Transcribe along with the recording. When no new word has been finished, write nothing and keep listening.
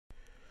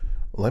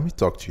Let me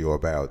talk to you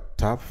about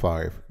top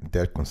 5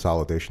 debt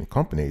consolidation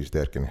companies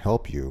that can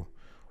help you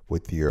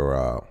with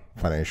your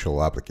financial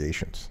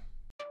obligations.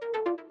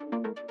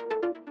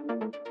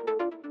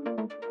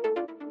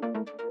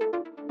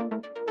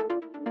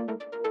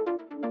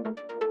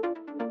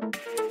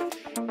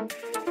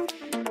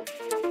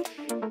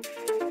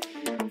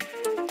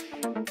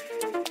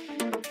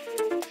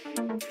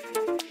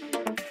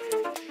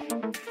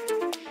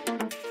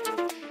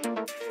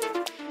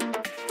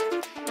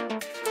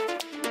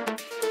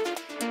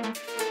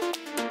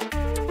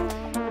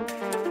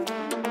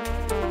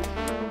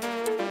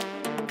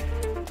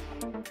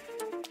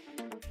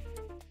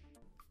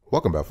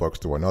 Welcome back, folks,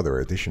 to another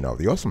edition of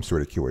the Awesome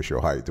Sort of Kiwi Show.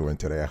 How you doing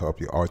today? I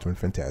hope you are doing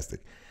fantastic.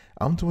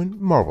 I'm doing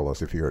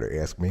marvelous, if you were to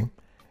ask me.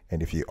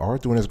 And if you are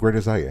doing as great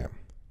as I am,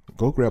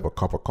 go grab a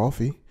cup of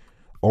coffee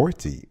or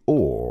tea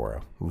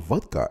or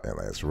vodka and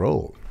let's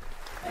roll.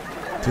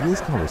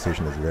 Today's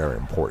conversation is very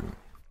important.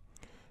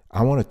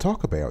 I want to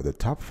talk about the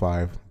top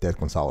 5 debt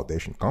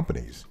consolidation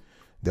companies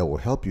that will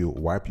help you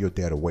wipe your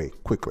debt away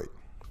quickly.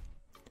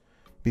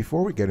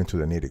 Before we get into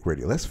the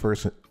nitty-gritty, let's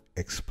first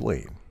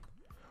explain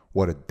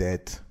what a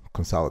debt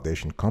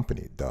consolidation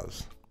company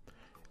does.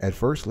 At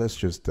first, let's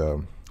just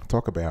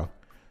talk about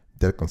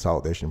debt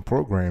consolidation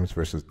programs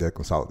versus debt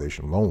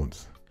consolidation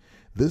loans.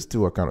 These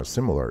two are kind of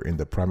similar in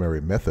the primary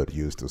method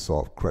used to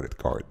solve credit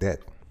card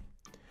debt.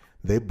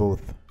 They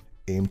both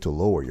aim to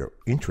lower your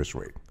interest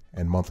rate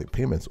and monthly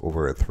payments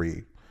over a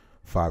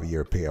 3-5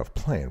 year payoff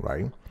plan,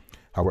 right?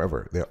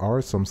 However, there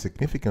are some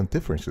significant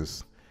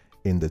differences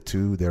in the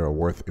two that are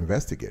worth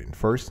investigating.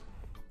 First,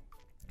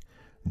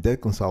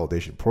 debt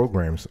consolidation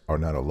programs are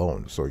not a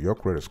loan, so your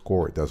credit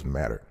score doesn't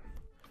matter.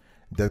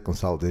 Debt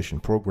consolidation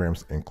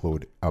programs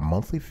include a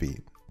monthly fee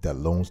that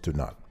loans do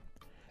not,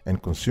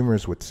 and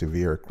consumers with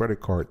severe credit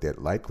card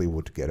debt likely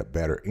would get a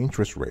better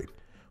interest rate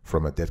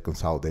from a debt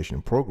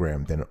consolidation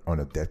program than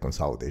on a debt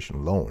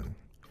consolidation loan.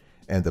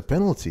 And the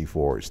penalty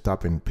for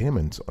stopping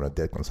payments on a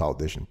debt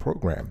consolidation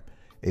program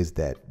is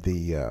that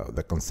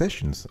the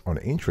concessions on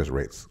interest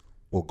rates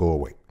will go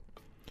away.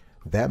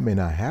 That may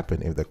not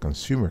happen if the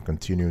consumer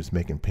continues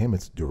making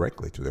payments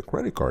directly to the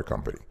credit card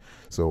company.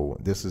 So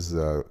this is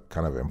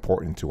kind of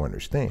important to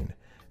understand.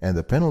 And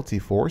the penalty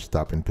for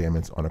stopping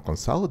payments on a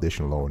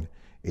consolidation loan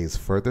is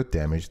further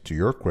damage to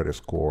your credit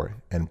score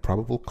and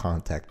probable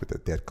contact with the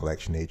debt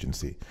collection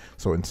agency.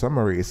 So in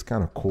summary, it's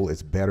kind of cool.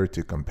 It's better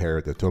to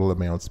compare the total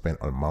amount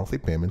spent on monthly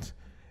payments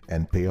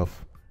and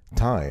payoff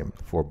time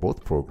for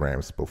both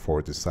programs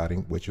before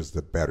deciding which is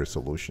the better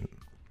solution.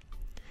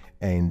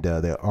 And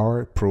there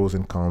are pros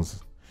and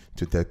cons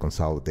to debt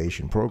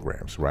consolidation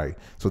programs, right?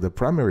 So the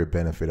primary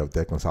benefit of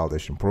debt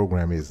consolidation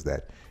program is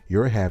that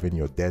you're having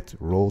your debt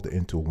rolled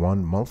into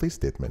one monthly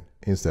statement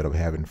instead of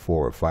having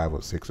 4 or 5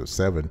 or 6 or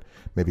 7,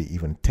 maybe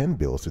even 10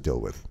 bills to deal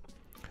with.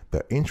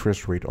 The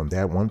interest rate on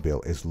that one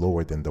bill is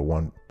lower than the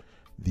one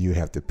you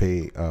have to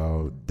pay,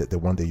 the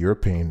one that you're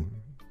paying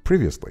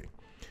previously.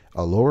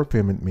 A lower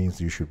payment means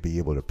you should be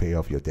able to pay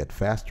off your debt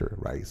faster,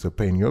 right? So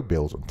paying your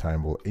bills on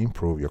time will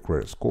improve your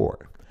credit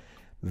score.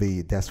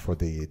 That's for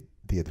the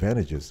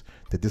advantages.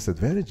 The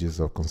disadvantages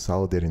of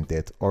consolidating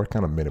debt are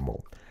kind of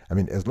minimal. I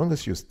mean, as long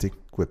as you stick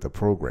with the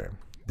program,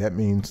 that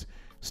means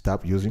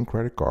stop using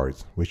credit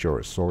cards, which are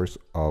a source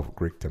of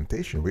great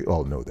temptation. We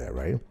all know that,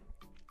 right?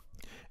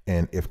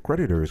 And if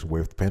creditors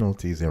waived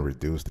penalties and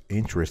reduced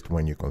interest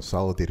when you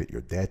consolidated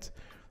your debt,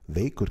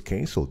 they could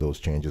cancel those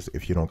changes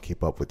if you don't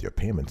keep up with your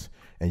payments,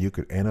 and you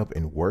could end up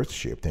in worse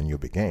shape than you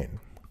began.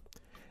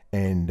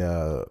 And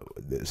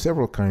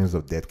several kinds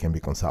of debt can be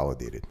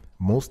consolidated.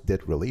 Most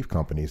debt relief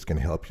companies can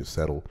help you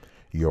settle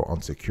your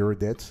unsecured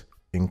debts,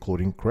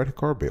 including credit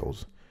card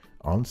bills,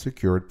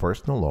 unsecured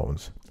personal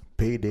loans,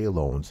 payday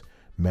loans,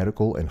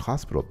 medical and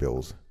hospital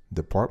bills,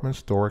 department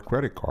store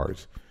credit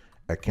cards,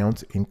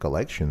 accounts in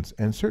collections,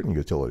 and certain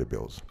utility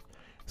bills.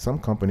 Some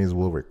companies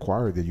will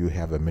require that you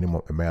have a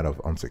minimum amount of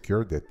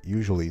unsecured debt,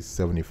 usually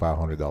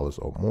 $7,500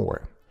 or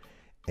more.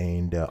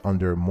 And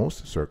under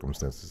most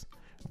circumstances,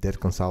 debt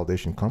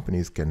consolidation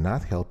companies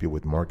cannot help you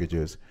with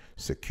mortgages,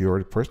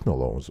 secured personal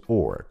loans,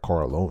 or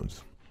car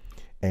loans.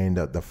 And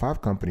the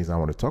 5 companies I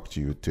want to talk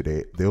to you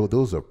today,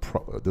 those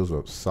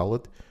are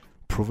solid,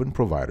 proven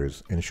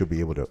providers, and should be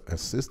able to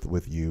assist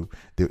with you.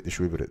 They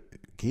should be able to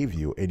give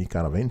you any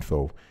kind of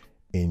info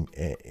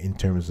in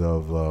terms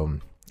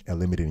of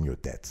eliminating your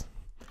debts.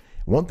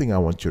 One thing I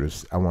want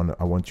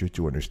you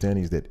to understand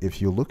is that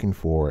if you're looking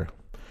for,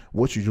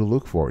 what should you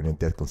look for in a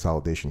debt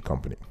consolidation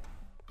company?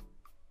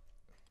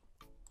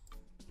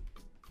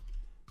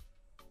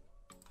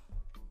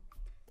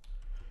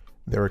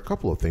 There are a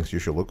couple of things you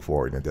should look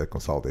for in a debt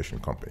consolidation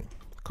company.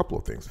 A couple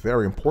of things,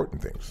 very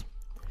important things.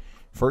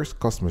 First,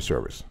 customer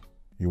service.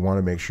 You want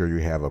to make sure you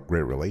have a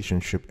great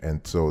relationship,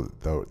 and so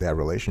that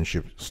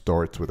relationship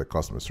starts with the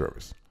customer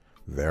service.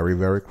 Very,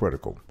 very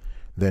critical.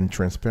 Then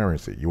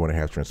transparency. You want to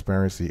have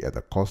transparency at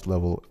the cost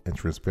level and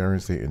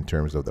transparency in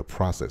terms of the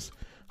process,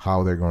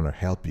 how they're going to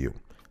help you.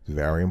 It's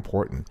very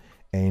important.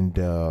 And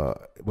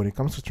when it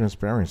comes to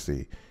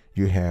transparency,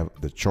 you have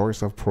the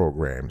choice of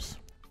programs,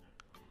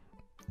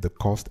 the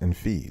cost and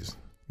fees,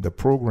 the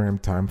program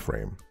time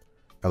frame,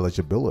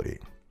 eligibility.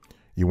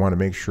 You want to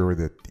make sure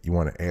that you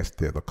want to ask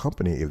the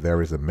company if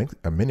there is a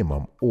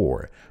minimum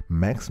or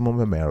maximum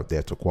amount of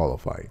debt to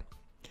qualify.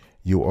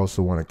 You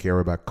also want to care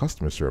about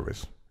customer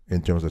service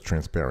in terms of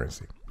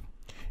transparency.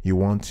 You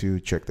want to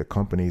check the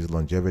company's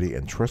longevity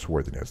and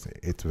trustworthiness.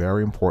 It's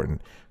very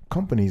important.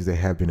 Companies that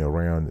have been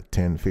around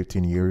 10,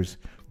 15 years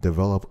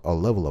develop a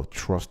level of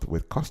trust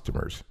with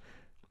customers.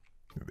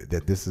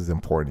 That this is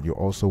important. You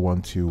also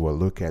want to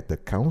look at the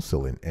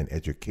counseling and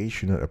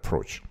educational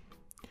approach.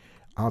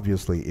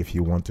 Obviously, if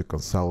you want to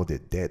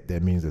consolidate debt,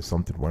 that means that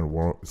something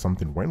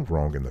went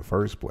wrong in the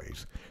first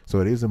place.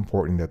 So it is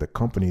important that the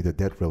company, the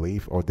debt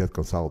relief or debt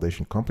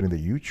consolidation company that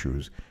you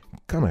choose,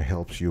 kind of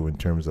helps you in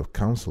terms of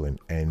counseling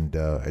and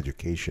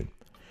education.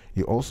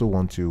 You also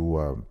want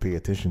to pay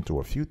attention to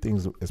a few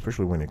things,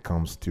 especially when it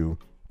comes to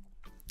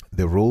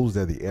the rules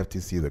that the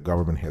FTC, the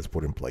government, has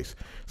put in place.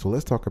 So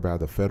let's talk about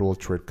the Federal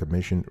Trade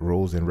Commission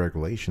rules and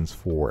regulations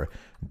for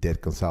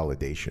debt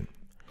consolidation.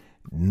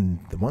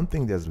 The one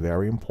thing that's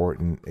very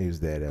important is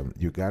that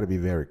you got to be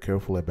very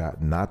careful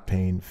about not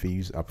paying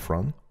fees up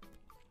front.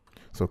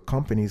 So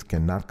companies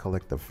cannot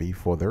collect a fee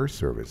for their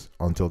service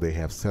until they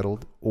have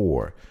settled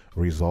or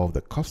resolved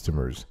the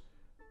customer's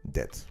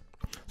debts.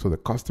 So the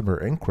customer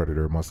and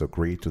creditor must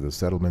agree to the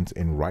settlements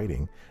in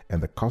writing,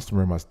 and the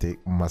customer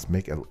must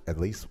make at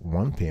least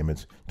one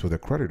payment to the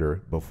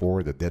creditor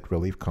before the debt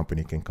relief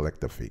company can collect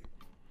the fee.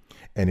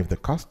 And if the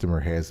customer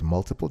has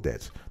multiple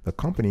debts, the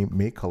company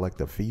may collect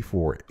a fee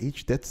for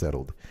each debt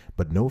settled,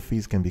 but no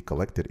fees can be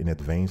collected in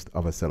advance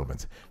of a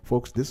settlement.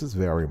 Folks, this is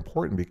very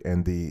important,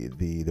 and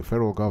the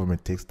federal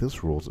government takes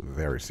these rules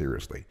very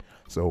seriously.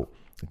 So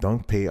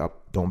don't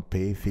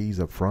pay fees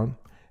up front.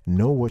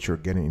 Know what you're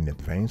getting in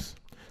advance.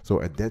 So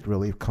a debt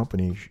relief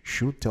company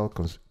should tell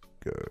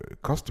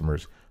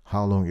customers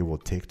how long it will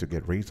take to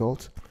get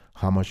results,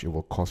 how much it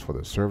will cost for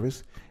the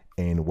service,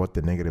 and what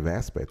the negative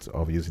aspects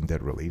of using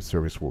debt relief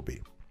service will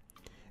be.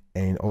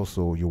 And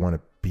also, you want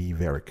to be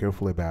very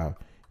careful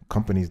about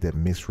companies that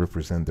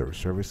misrepresent their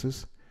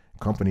services.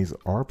 Companies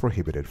are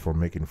prohibited from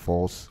making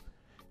false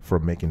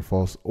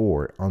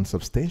or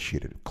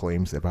unsubstantiated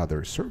claims about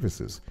their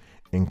services,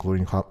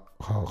 including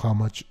how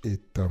much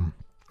it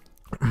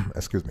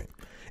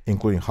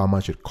including how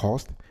much it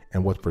cost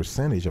and what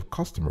percentage of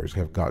customers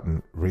have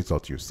gotten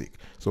results you seek.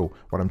 So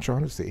what I'm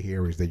trying to say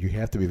here is that you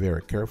have to be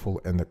very careful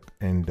and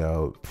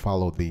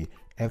follow the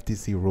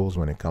FTC rules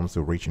when it comes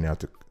to reaching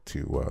out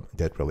to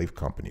debt relief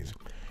companies.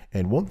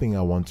 And one thing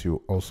I want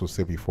to also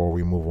say before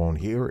we move on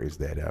here is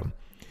that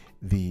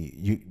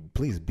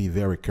please be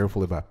very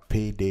careful about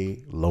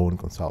payday loan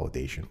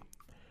consolidation.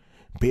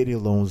 Payday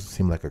loans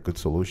seem like a good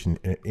solution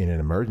in an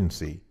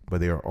emergency,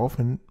 but they are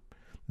often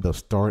the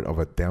start of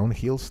a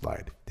downhill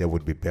slide that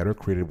would be better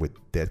created with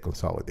debt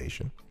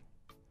consolidation.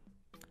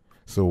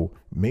 So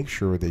make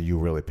sure that you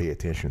really pay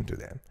attention to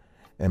that.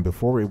 And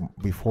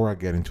before I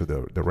get into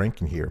the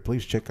ranking here,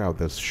 please check out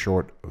this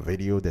short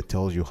video that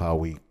tells you how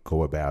we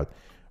go about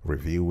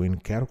reviewing,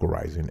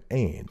 categorizing,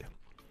 and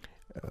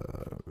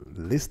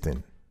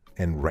listing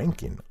and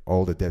ranking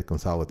all the debt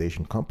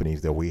consolidation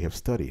companies that we have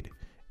studied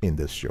in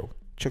this show.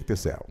 Check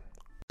this out.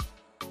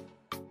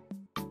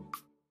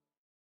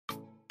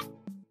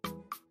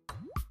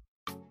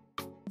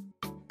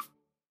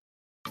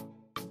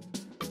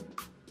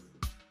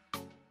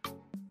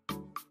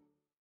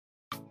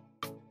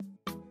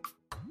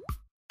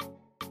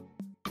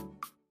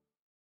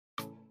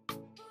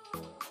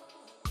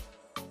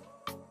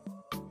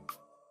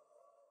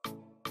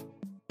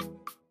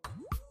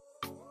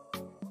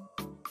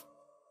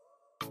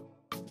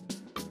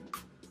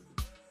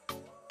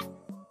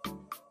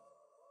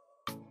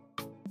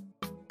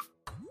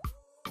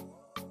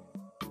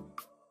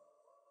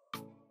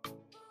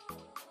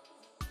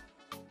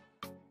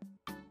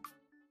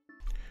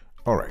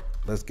 All right,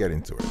 let's get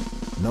into it.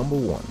 Number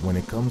one, when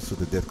it comes to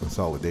the debt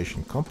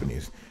consolidation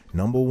companies,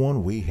 number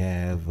one, we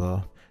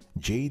have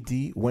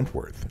J.D.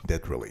 Wentworth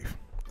Debt Relief.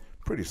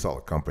 Pretty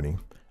solid company.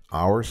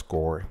 Our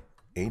score,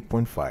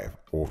 8.5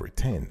 over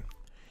 10.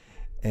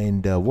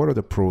 And what are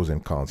the pros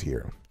and cons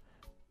here?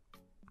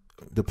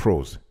 The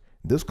pros.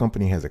 This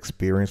company has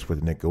experience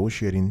with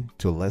negotiating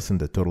to lessen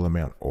the total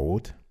amount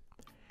owed.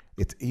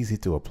 It's easy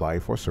to apply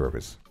for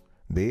service.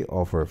 They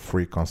offer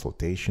free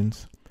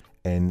consultations,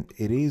 and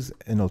it is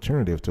an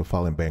alternative to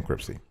filing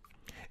bankruptcy.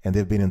 And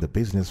they've been in the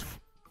business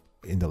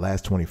in the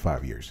last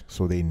 25 years,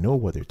 so they know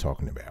what they're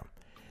talking about.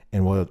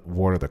 And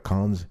what are the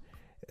cons?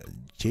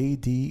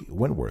 J.D.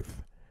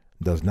 Wentworth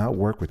does not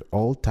work with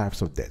all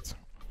types of debts.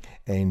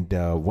 And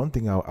one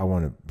thing I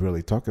want to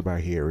really talk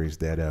about here is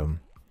that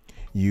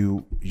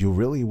you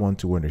really want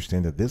to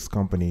understand that this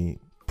company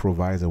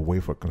provides a way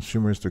for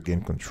consumers to gain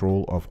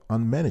control of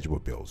unmanageable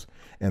bills.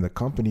 And the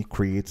company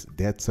creates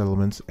debt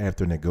settlements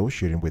after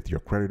negotiating with your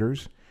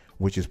creditors,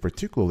 which is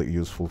particularly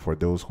useful for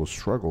those who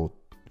struggle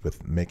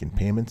with making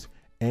payments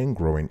and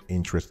growing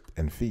interest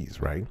and fees,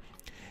 right?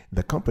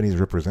 The company's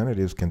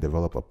representatives can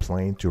develop a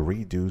plan to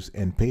reduce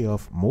and pay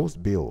off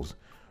most bills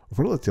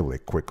relatively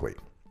quickly.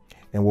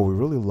 And what we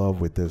really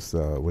love with this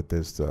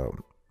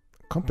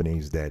company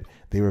is that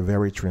they were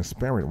very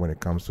transparent when it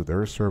comes to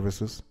their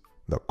services,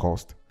 the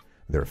cost,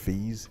 their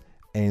fees,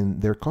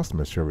 and their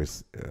customer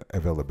service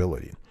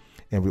availability.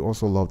 And we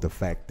also love the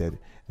fact that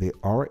they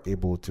are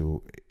able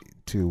to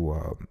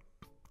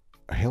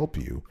help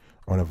you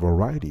on a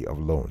variety of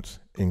loans,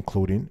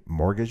 including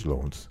mortgage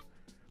loans,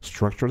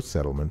 structured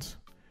settlements,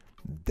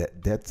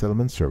 debt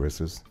settlement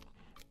services,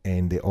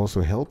 and they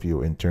also help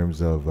you in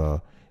terms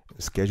of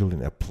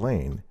scheduling a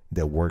plan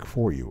that work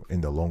for you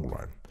in the long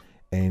run.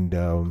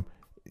 And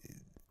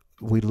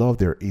we love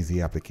their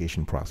easy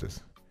application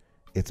process.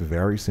 It's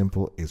very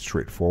simple, it's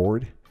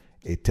straightforward,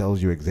 it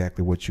tells you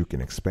exactly what you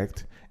can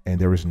expect, and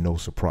there is no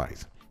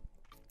surprise.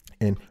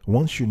 And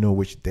once you know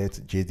which debts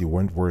JD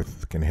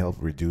Wentworth can help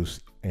reduce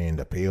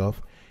and pay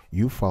off,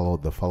 you follow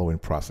the following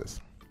process.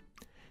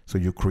 So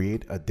you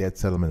create a debt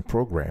settlement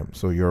program.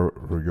 So your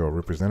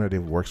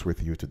representative works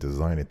with you to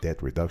design a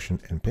debt reduction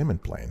and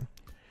payment plan.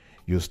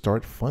 You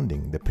start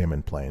funding the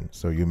payment plan.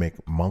 So you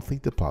make monthly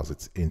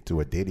deposits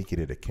into a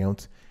dedicated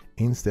account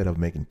instead of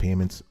making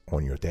payments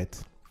on your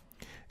debt.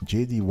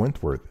 JD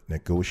Wentworth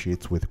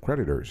negotiates with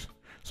creditors.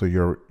 So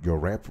your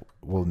rep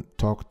will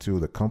talk to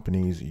the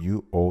companies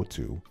you owe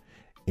to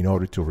in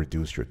order to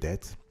reduce your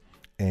debt.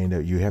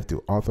 And you have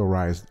to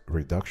authorize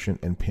reduction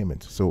and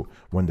payment. So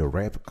when the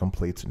rep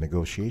completes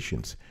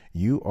negotiations,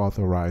 you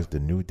authorize the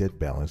new debt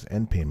balance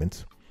and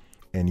payments,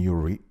 and you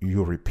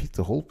repeat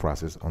the whole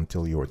process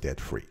until you are debt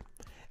free.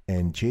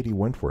 And JD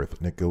Wentworth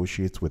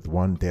negotiates with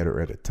one debtor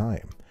at a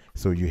time.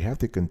 So you have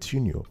to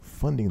continue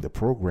funding the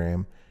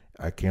program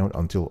account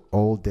until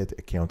all debt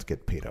accounts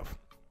get paid off.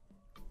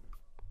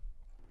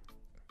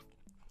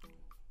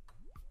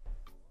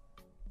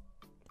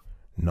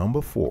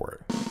 Number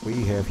 4,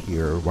 we have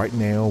here right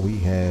now, we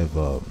have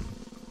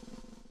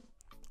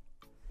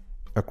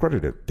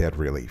accredited debt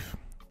relief,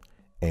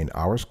 and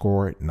our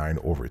score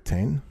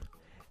 9/10.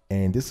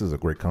 And this is a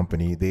great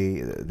company.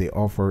 They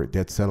offer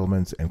debt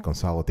settlements and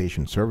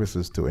consolidation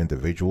services to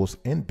individuals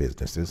and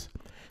businesses.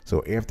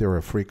 So after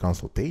a free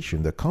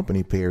consultation, the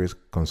company pairs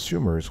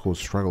consumers who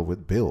struggle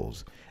with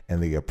bills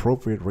and the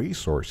appropriate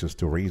resources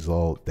to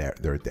resolve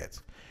their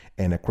debts.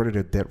 And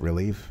accredited debt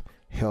relief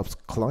helps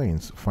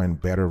clients find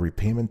better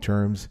repayment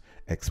terms,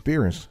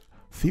 experience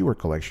fewer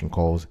collection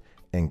calls,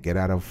 and get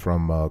out of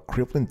from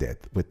crippling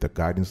debt with the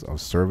guidance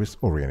of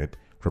service-oriented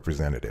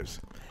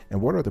representatives.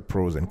 And what are the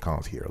pros and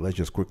cons here? Let's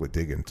just quickly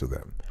dig into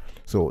them.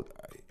 So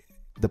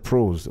the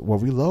pros,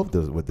 what we love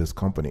with this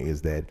company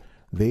is that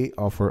they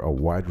offer a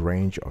wide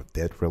range of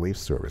debt relief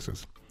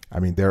services. I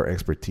mean, their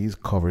expertise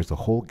covers the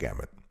whole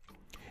gamut,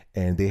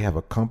 and they have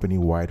a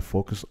company-wide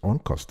focus on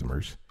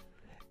customers,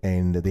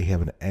 and they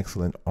have an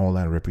excellent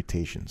online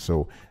reputation.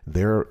 So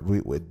they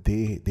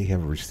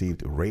have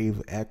received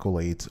rave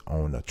accolades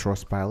on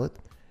Trustpilot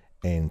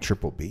and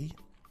Triple B,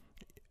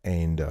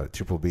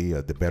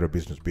 the Better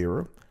Business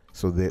Bureau.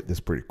 So that's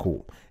pretty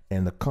cool.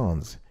 And the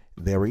cons,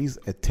 there is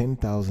a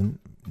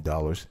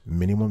 $10,000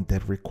 minimum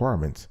debt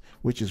requirement,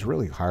 which is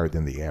really higher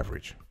than the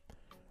average.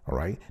 All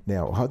right.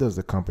 Now, how does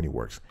the company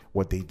works?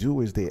 What they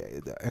do is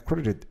the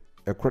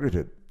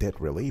accredited debt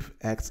relief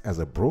acts as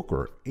a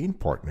broker in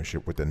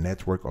partnership with a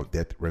network of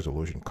debt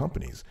resolution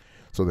companies.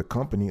 So the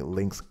company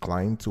links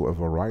clients to a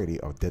variety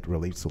of debt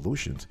relief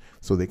solutions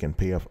so they can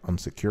pay off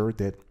unsecured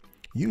debt,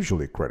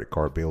 usually credit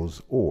card bills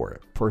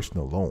or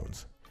personal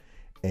loans.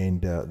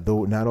 And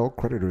though not all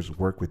creditors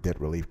work with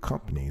debt relief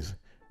companies,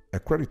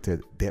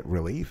 accredited debt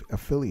relief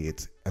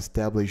affiliates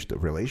established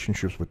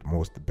relationships with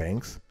most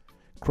banks,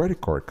 credit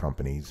card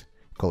companies,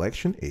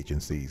 collection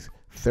agencies,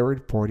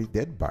 third-party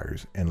debt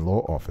buyers, and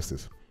law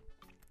offices.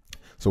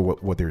 So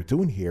what they're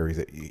doing here is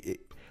that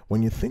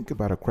when you think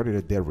about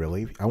accredited debt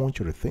relief, I want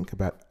you to think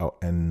about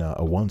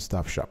a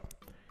one-stop shop,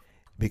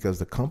 because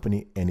the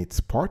company and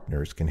its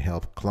partners can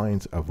help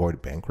clients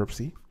avoid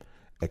bankruptcy,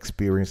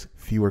 experience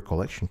fewer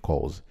collection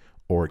calls,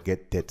 or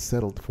get debt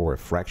settled for a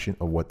fraction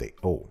of what they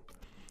owe.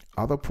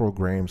 Other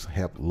programs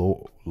help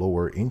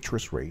lower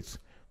interest rates,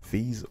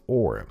 fees,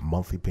 or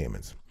monthly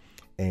payments.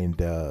 And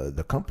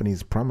the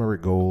company's primary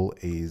goal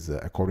is,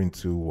 according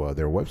to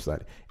their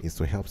website, is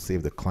to help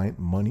save the client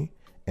money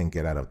and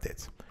get out of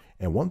debt.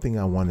 And one thing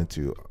I wanted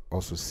to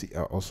also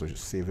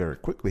say very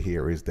quickly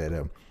here is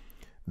that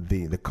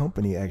the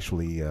company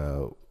actually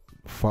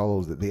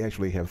follows that they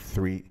actually have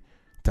 3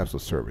 types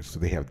of service. So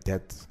they have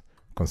debt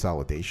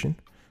consolidation.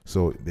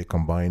 So they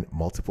combine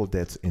multiple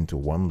debts into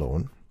one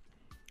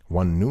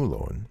new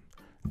loan,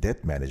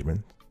 debt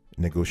management,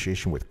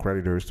 negotiation with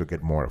creditors to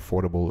get more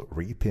affordable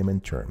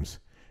repayment terms,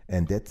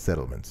 and debt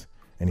settlements.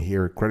 And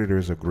here,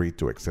 creditors agreed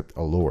to accept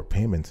a lower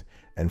payment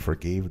and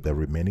forgave the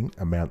remaining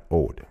amount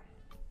owed.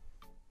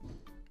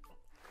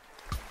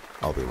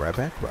 I'll be right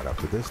back right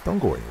after this. Don't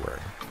go anywhere.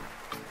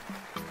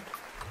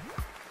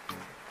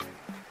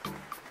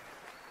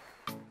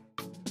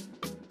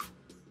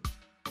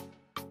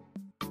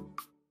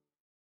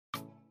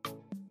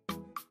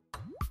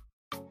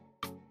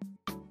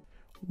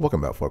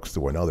 Welcome back, folks,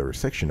 to another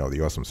section of the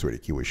Awesome Sweetie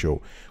Kiwi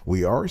Show.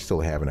 We are still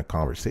having a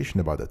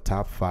conversation about the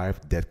top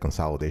 5 debt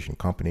consolidation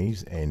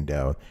companies and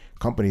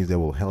companies that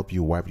will help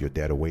you wipe your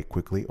debt away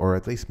quickly or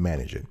at least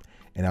manage it.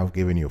 And I've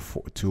given you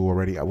 2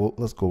 already.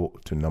 Let's go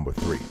to number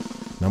 3.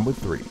 Number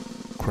 3,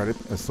 Credit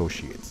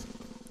Associates.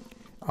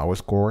 Our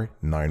score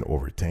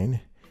 9/10.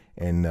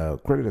 And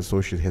Credit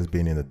Associates has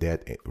been in the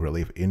debt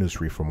relief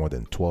industry for more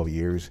than 12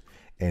 years,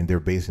 and they're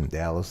based in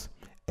Dallas.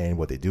 And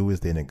what they do is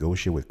they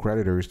negotiate with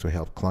creditors to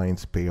help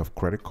clients pay off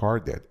credit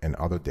card debt and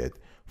other debt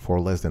for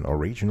less than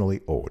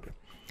originally owed.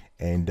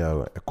 And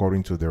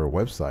according to their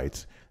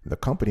websites, the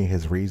company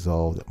has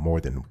resolved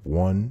more than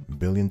 $1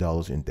 billion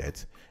in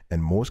debts,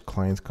 and most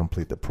clients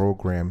complete the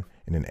program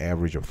in an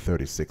average of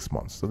 36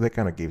 months. So that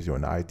kind of gives you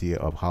an idea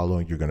of how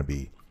long you're going to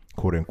be,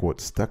 quote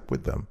unquote, stuck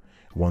with them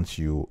once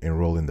you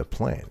enroll in the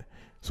plan.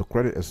 So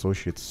Credit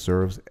Associates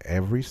serves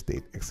every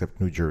state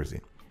except New Jersey.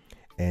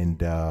 And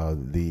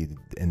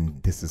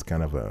this is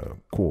kind of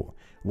cool.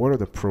 What are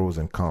the pros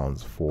and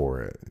cons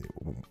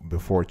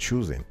before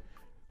choosing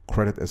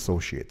Credit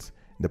Associates?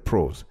 The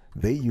pros: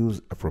 they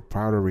use a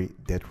proprietary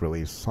debt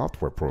relief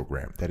software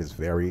program that is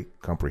very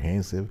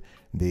comprehensive.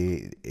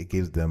 It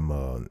gives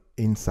them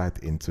insight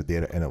into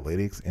data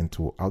analytics and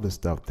to other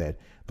stuff that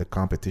the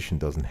competition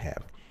doesn't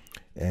have.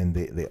 And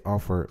they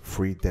offer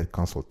free debt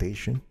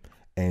consultation,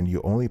 and you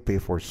only pay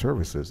for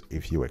services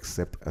if you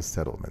accept a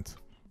settlement.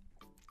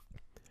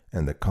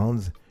 And the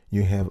cons: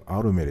 you have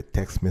automated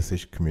text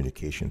message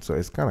communication. So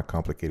it's kind of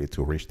complicated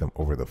to reach them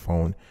over the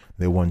phone.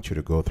 They want you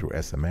to go through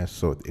SMS.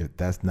 So if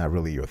that's not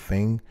really your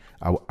thing,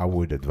 I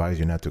would advise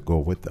you not to go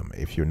with them.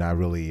 If you're not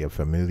really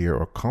familiar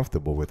or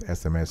comfortable with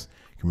SMS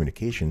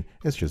communication,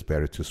 it's just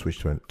better to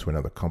switch to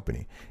another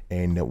company.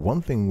 And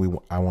one thing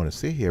I want to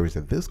say here is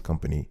that this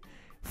company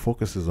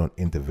focuses on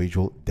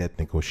individual debt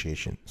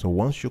negotiation. So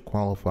once you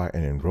qualify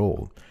and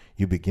enroll,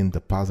 you begin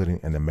depositing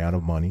an amount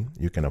of money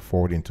you can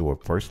afford into a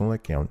personal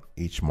account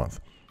each month.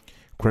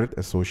 Credit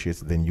Associates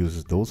then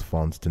uses those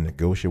funds to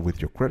negotiate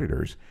with your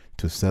creditors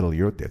to settle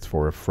your debts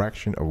for a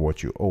fraction of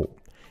what you owe.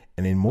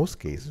 And in most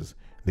cases,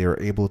 they are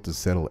able to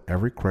settle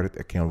every credit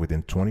account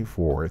within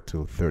 24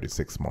 to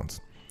 36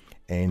 months.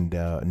 And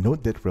no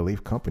debt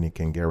relief company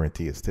can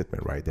guarantee a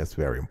statement, right? That's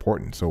very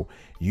important. So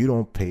you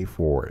don't pay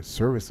for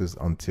services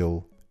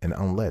until and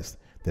unless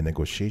the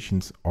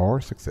negotiations are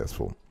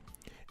successful.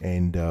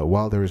 And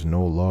while there is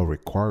no law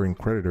requiring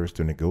creditors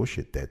to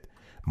negotiate debt,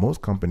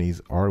 most companies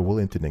are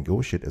willing to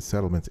negotiate a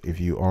settlement if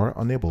you are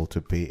unable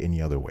to pay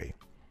any other way.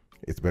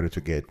 It's better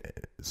to get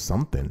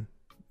something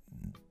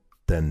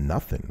than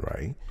nothing,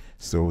 right?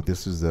 So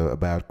this is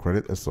about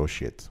Credit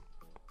Associates.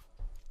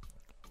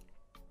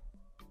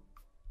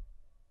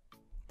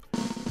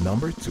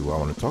 Number 2, I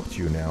want to talk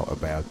to you now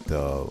about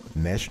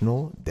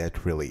National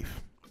Debt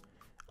Relief.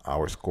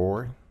 Our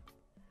score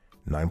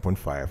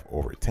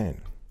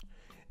 9.5/10.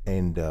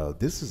 And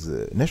this is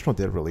National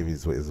Debt Relief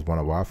is one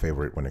of our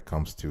favorite when it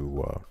comes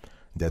to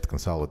debt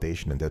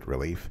consolidation and debt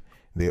relief.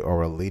 They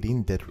are a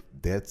leading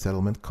debt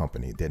settlement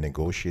company that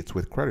negotiates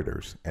with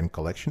creditors and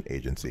collection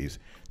agencies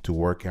to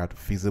work out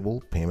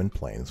feasible payment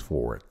plans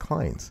for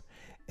clients.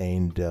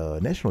 And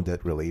National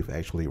Debt Relief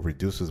actually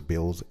reduces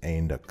bills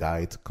and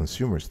guides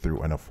consumers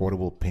through an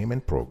affordable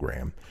payment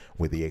program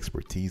with the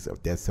expertise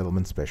of debt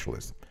settlement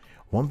specialists.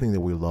 One thing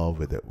that we love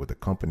with the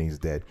company is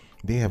that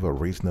they have a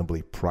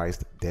reasonably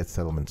priced debt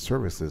settlement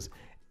services,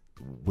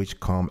 which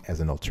come as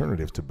an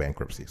alternative to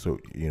bankruptcy. So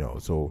you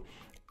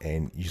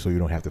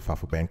don't have to file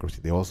for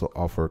bankruptcy. They also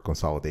offer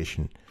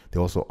consolidation.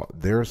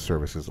 Their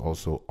services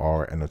also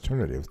are an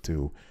alternative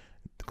to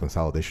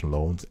consolidation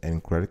loans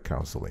and credit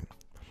counseling.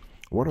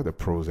 What are the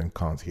pros and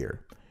cons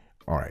here?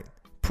 All right,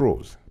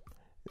 pros: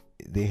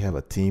 they have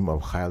a team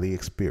of highly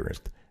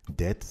experienced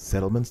debt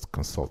settlements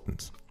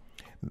consultants.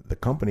 The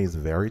company is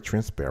very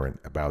transparent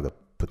about the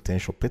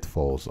potential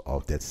pitfalls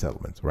of debt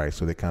settlements, right?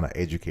 So they kind of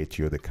educate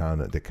you, they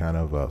kind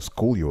of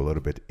school you a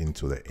little bit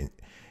into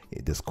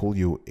they school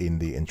you in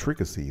the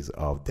intricacies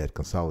of debt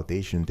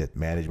consolidation, debt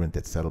management,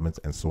 debt settlements,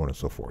 and so on and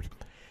so forth.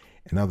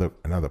 Another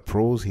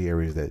pros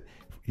here is that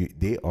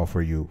they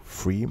offer you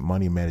free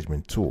money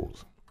management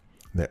tools.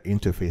 The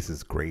interface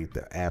is great.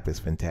 The app is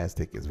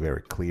fantastic. It's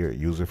very clear,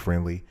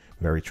 user-friendly,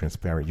 very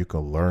transparent. You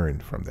can learn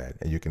from that,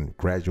 and you can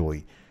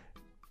gradually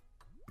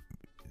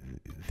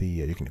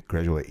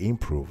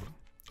improve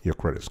your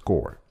credit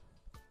score.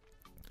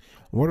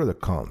 What are the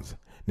cons?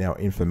 Now,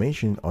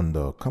 information on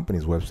the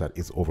company's website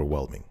is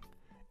overwhelming,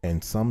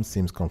 and some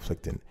seems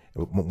conflicting.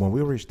 When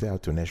we reached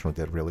out to National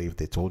Debt Relief,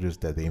 they told us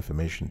that the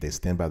information, they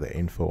stand by the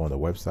info on the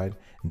website,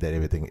 and that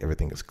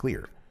everything is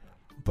clear.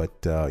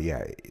 But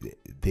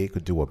they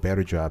could do a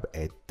better job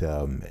at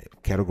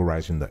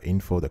categorizing the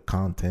info, the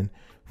content,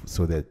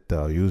 so that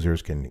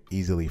users can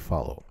easily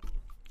follow.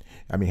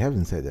 I mean,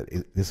 having said that,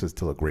 this is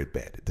still a great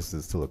bet. This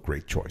is still a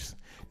great choice.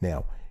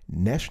 Now,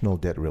 National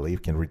Debt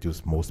Relief can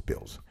reduce most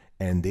bills,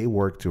 and they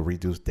work to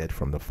reduce debt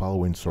from the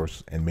following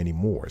sources and many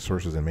more.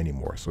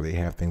 So they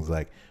have things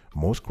like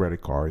most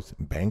credit cards,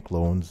 bank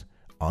loans,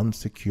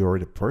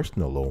 unsecured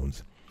personal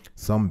loans,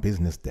 some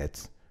business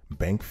debts,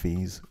 bank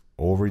fees,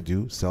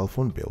 overdue cell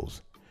phone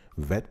bills,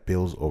 vet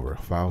bills over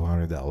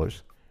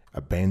 $500,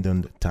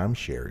 abandoned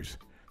timeshares,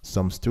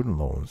 some student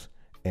loans,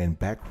 and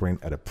back rent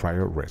at a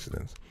prior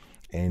residence.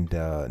 And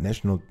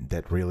National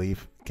Debt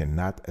Relief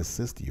cannot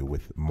assist you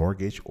with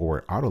mortgage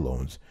or auto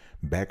loans,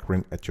 back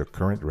rent at your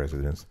current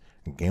residence,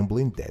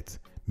 gambling debts,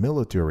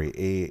 military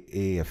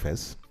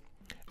AFS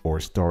or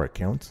store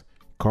accounts,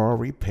 car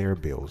repair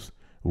bills,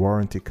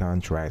 warranty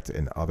contracts,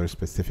 and other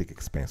specific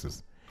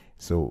expenses.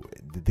 So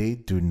they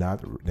do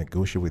not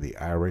negotiate with the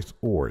IRS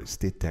or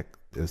state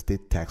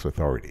tax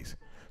authorities.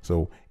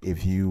 So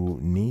if you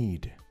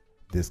need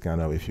this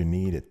kind of, if you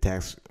need a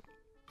tax,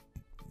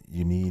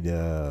 you need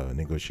a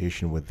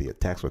negotiation with the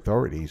tax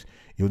authorities,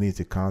 you'll need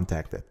to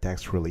contact a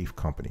tax relief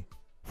company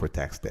for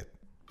tax debt.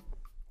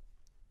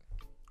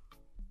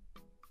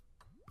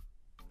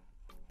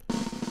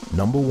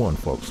 Number one,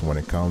 folks, when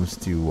it comes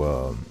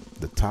to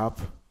the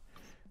top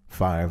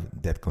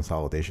 5 debt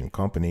consolidation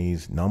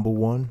companies, number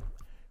 1,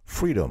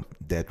 Freedom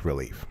Debt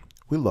Relief.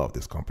 We love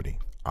this company.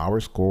 Our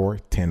score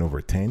 10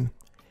 over 10,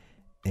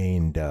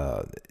 and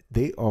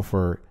they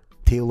offer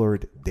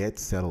tailored debt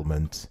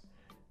settlement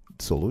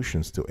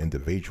solutions to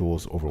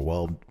individuals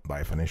overwhelmed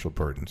by financial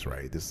burdens,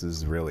 right? This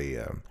is really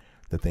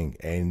the thing.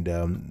 And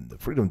the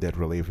Freedom Debt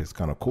Relief is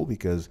kind of cool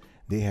because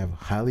they have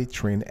highly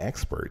trained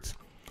experts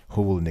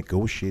who will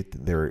negotiate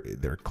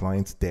their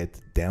clients' debt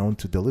down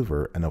to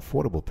deliver an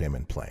affordable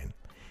payment plan.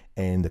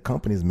 And the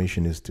company's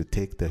mission is to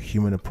take the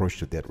human approach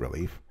to debt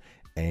relief.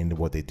 And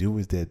what they do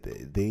is that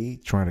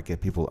they try to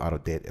get people out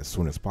of debt as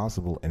soon as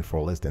possible and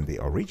for less than they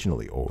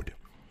originally owed.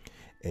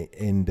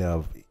 And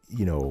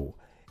you know,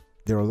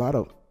 there are a lot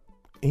of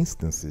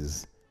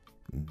instances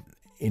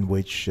in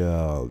which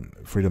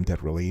Freedom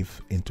Debt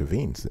Relief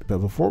intervenes. But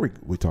before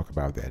we talk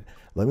about that,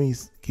 let me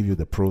give you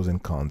the pros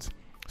and cons.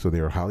 So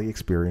they are highly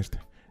experienced.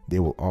 They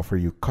will offer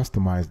you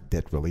customized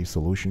debt relief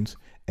solutions,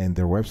 and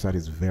their website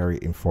is very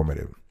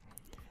informative,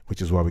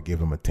 which is why we give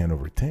them a 10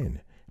 over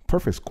 10.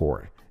 Perfect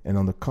score. And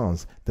on the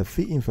cons, the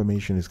fee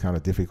information is kind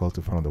of difficult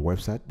to find on the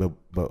website,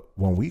 but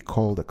when we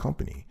call the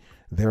company,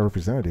 their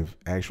representative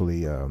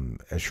actually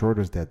assured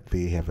us that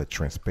they have a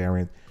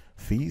transparent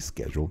fee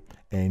schedule,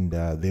 and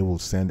they will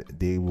send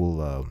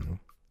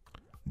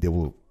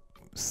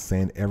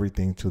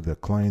everything to the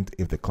client.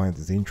 If the client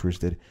is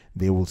interested,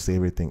 they will say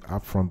everything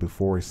upfront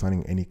before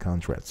signing any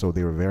contract. So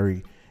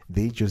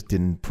they just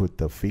didn't put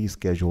the fee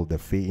schedule, the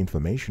fee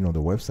information on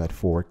the website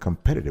for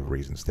competitive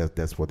reasons.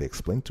 That's what they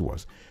explained to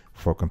us.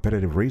 For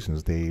competitive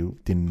reasons, they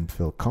didn't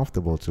feel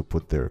comfortable to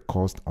put their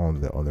cost on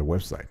their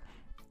website.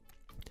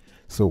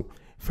 So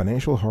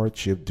financial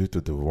hardship due to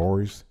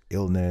divorce,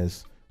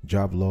 illness,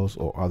 job loss,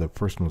 or other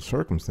personal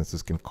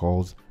circumstances can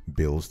cause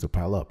bills to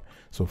pile up.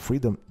 So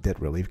Freedom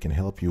Debt Relief can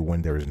help you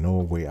when there is no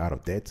way out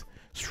of debt,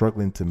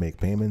 struggling to make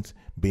payments,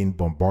 being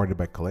bombarded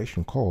by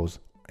collection calls,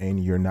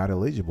 and you're not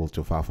eligible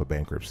to file for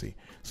bankruptcy.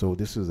 So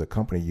this is a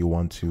company you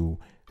want to,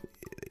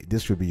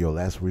 this should be your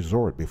last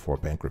resort before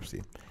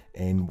bankruptcy.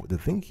 And the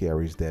thing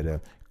here is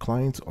that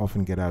clients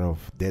often get out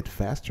of debt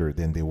faster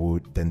than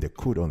they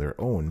could on their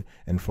own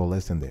and for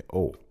less than they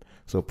owe.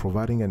 So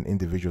providing an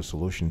individual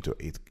solution to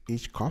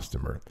each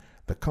customer,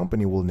 the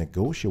company will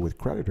negotiate with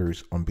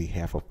creditors on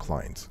behalf of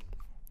clients.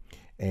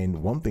 And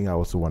one thing I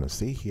also want to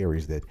say here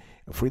is that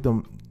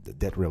Freedom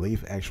Debt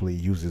Relief actually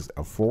uses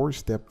a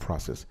 4-step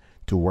process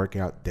to work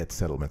out debt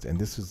settlements. And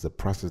this is the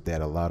process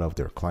that a lot of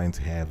their clients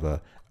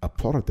have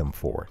applauded them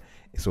for.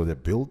 So they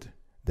build,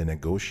 they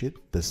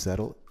negotiate, they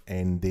settle,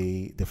 and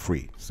they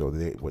free. So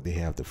they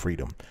have the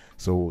freedom.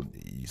 So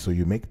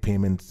you make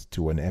payments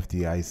to an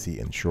FDIC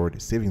insured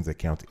savings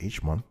account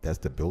each month. That's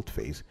the build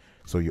phase.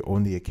 So you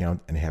own the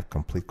account and have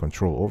complete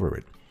control over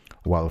it,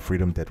 while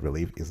Freedom Debt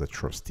Relief is a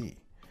trustee.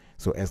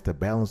 So as the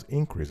balance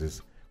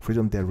increases,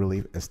 Freedom Debt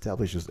Relief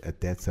establishes a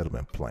debt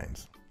settlement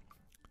plans.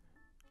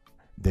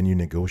 Then you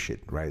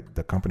negotiate, right?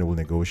 The company will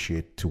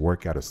negotiate to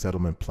work out a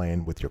settlement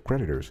plan with your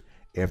creditors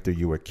after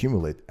you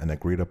accumulate an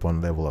agreed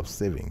upon level of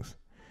savings.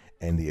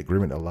 And the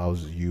agreement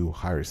allows you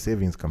higher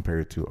savings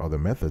compared to other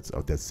methods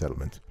of debt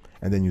settlement.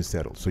 And then you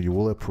settle. So you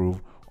will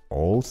approve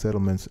all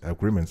settlements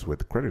agreements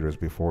with creditors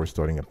before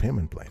starting a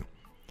payment plan.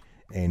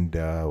 And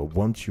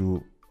once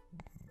you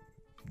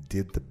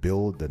did the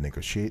bill, the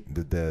negotiate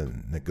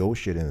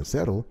and the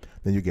settle,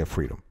 then you get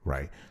freedom,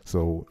 right?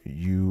 So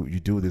you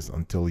do this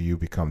until you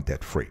become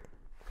debt free.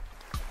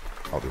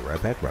 I'll be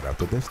right back right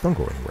after this. Don't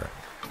go anywhere.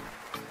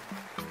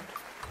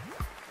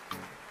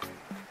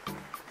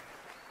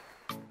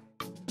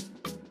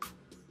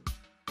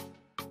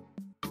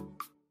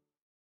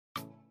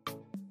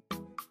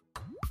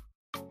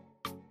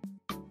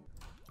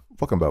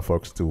 Welcome back,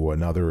 folks, to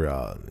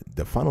another,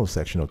 the final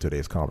section of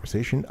today's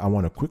conversation. I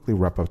want to quickly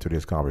wrap up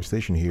today's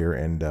conversation here,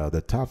 and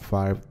the top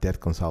 5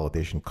 debt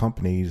consolidation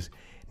companies.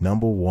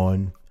 Number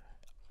 1,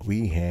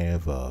 we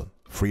have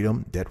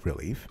Freedom Debt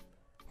Relief,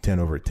 10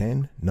 over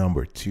 10.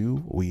 Number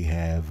 2, we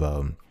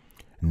have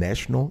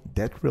National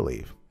Debt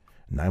Relief,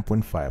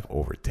 9.5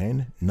 over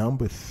 10.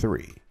 Number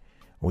 3,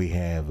 we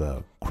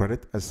have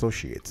Credit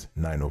Associates,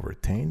 9 over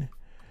 10.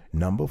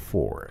 Number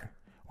 4,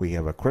 we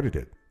have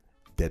accredited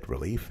debt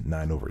relief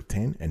 9 over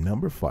 10. And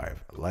number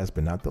 5, last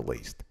but not the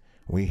least,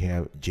 we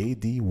have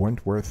J.D.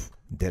 Wentworth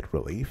debt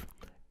relief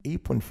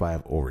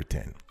 8.5 over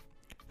 10.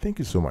 Thank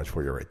you so much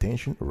for your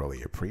attention.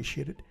 Really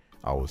appreciate it.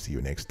 I will see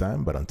you next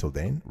time. But until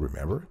then,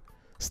 remember,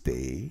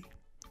 stay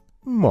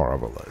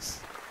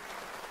marvelous.